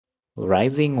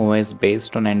Rising OS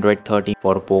based on Android 13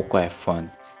 for Poco F1.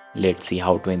 Let's see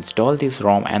how to install this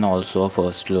ROM and also a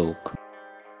first look.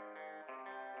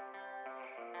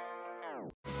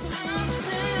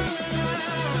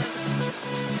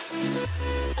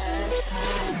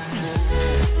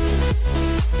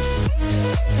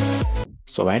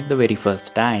 So at the very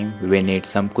first time, we need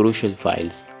some crucial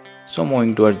files. So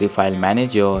moving towards the file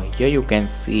manager, here you can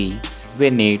see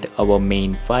we need our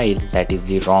main file, that is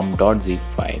the rom.zip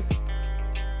file.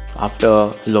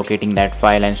 After locating that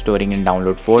file and storing in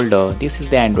download folder, this is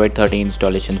the Android 13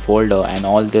 installation folder and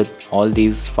all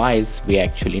these files we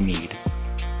actually need.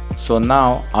 So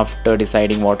now after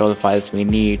deciding what all files we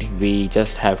need, we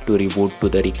just have to reboot to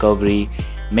the recovery.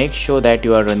 Make sure that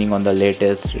you are running on the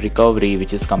latest recovery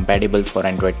which is compatible for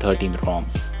Android 13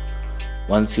 ROMs.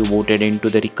 Once you booted into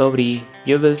the recovery,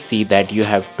 you will see that you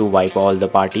have to wipe all the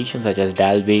partitions such as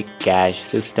Dalvik, cache,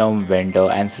 system,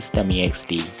 vendor and system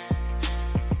ext.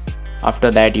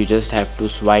 After that you just have to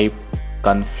swipe,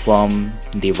 confirm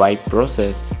the wipe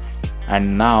process,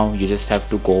 and now you just have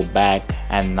to go back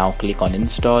and now click on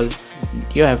install.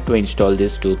 You have to install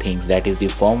these two things, that is the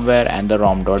firmware and the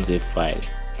rom.zip file.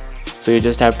 So you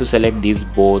just have to select these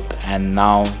both and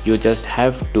now you just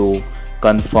have to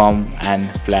confirm and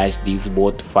flash these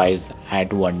both files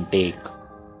at one take.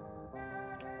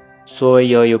 So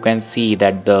here you can see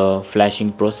that the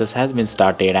flashing process has been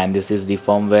started, and this is the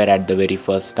firmware at the very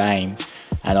first time,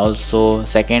 and also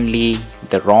secondly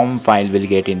the ROM file will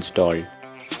get installed.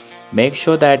 Make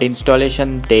sure that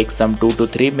installation takes some 2 to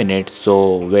 3 minutes,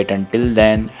 so wait until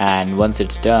then, and once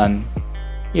it's done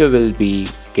you will be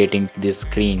getting this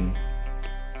screen.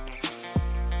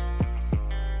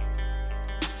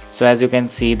 So as you can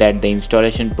see that the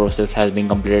installation process has been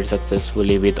completed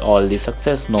successfully with all the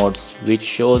success notes, which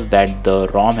shows that the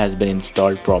ROM has been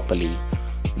installed properly.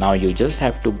 Now you just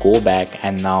have to go back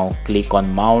and now click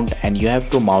on mount, and you have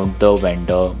to mount the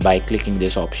vendor by clicking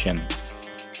this option.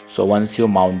 So once you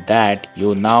mount that,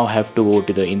 you now have to go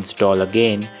to the install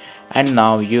again, and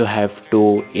now you have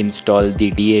to install the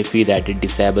DFE, that is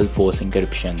disable force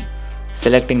encryption.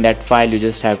 Selecting that file, you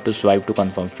just have to swipe to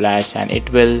confirm flash and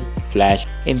it will flash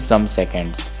in some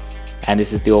seconds. And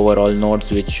this is the overall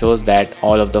notes which shows that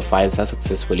all of the files are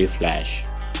successfully flashed.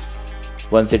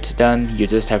 Once it's done, you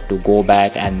just have to go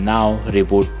back and now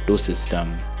reboot to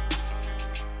system.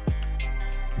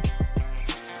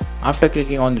 After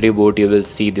clicking on reboot, you will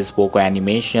see this Poco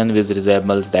animation which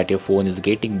resembles that your phone is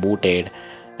getting booted,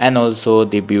 and also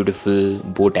the beautiful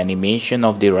boot animation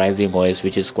of the Rising OS,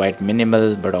 which is quite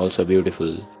minimal but also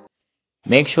beautiful.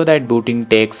 Make sure that booting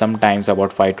takes sometimes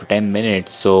about 5 to 10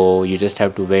 minutes, so you just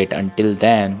have to wait until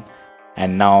then.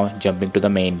 And now jumping to the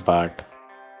main part.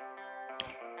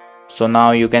 So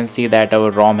now you can see that our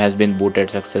ROM has been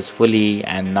booted successfully,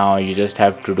 and now you just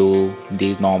have to do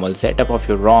the normal setup of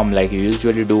your ROM like you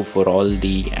usually do for all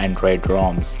the Android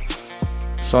ROMs.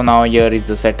 So now here is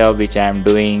the setup which I am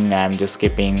doing. I am just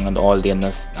skipping all the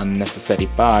unnecessary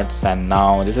parts, and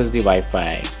now this is the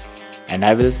Wi-Fi, and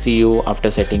I will see you after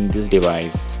setting this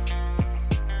device.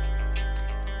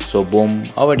 So boom,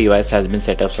 our device has been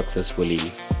set up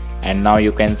successfully, and now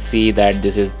you can see that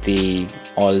this is the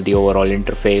overall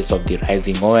interface of the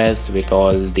Rising OS with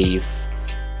all these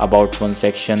about phone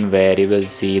section, where you will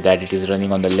see that it is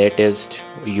running on the latest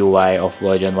UI of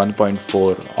version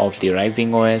 1.4 of the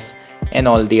Rising OS, and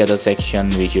all the other section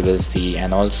which you will see,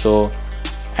 and also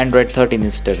Android 13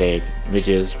 Easter egg, which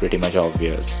is pretty much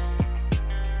obvious.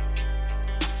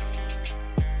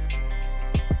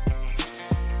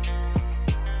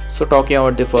 So talking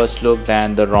about the first look,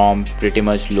 then the ROM pretty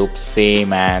much looks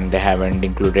same and they haven't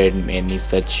included any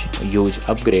such huge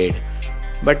upgrade.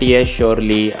 But yes,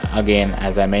 surely again,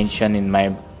 as I mentioned in my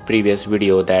previous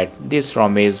video, that this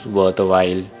ROM is worth a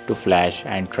while to flash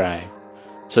and try.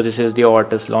 So this is the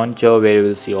Ortus launcher, where you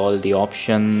will see all the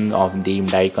options of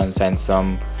themed icons and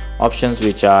some options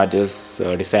which are just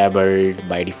disabled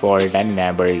by default and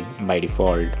enabled by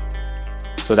default.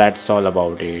 So that's all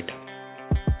about it.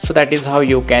 So that is how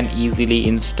you can easily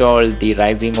install the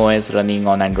Rising OS running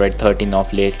on Android 13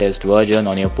 of latest version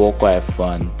on your Poco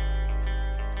F1.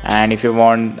 And if you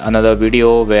want another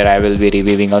video where I will be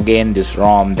reviewing again this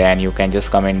ROM, then you can just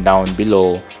comment down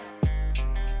below.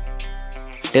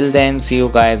 Till then, see you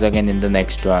guys again in the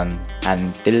next one,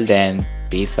 and till then,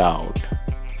 peace out.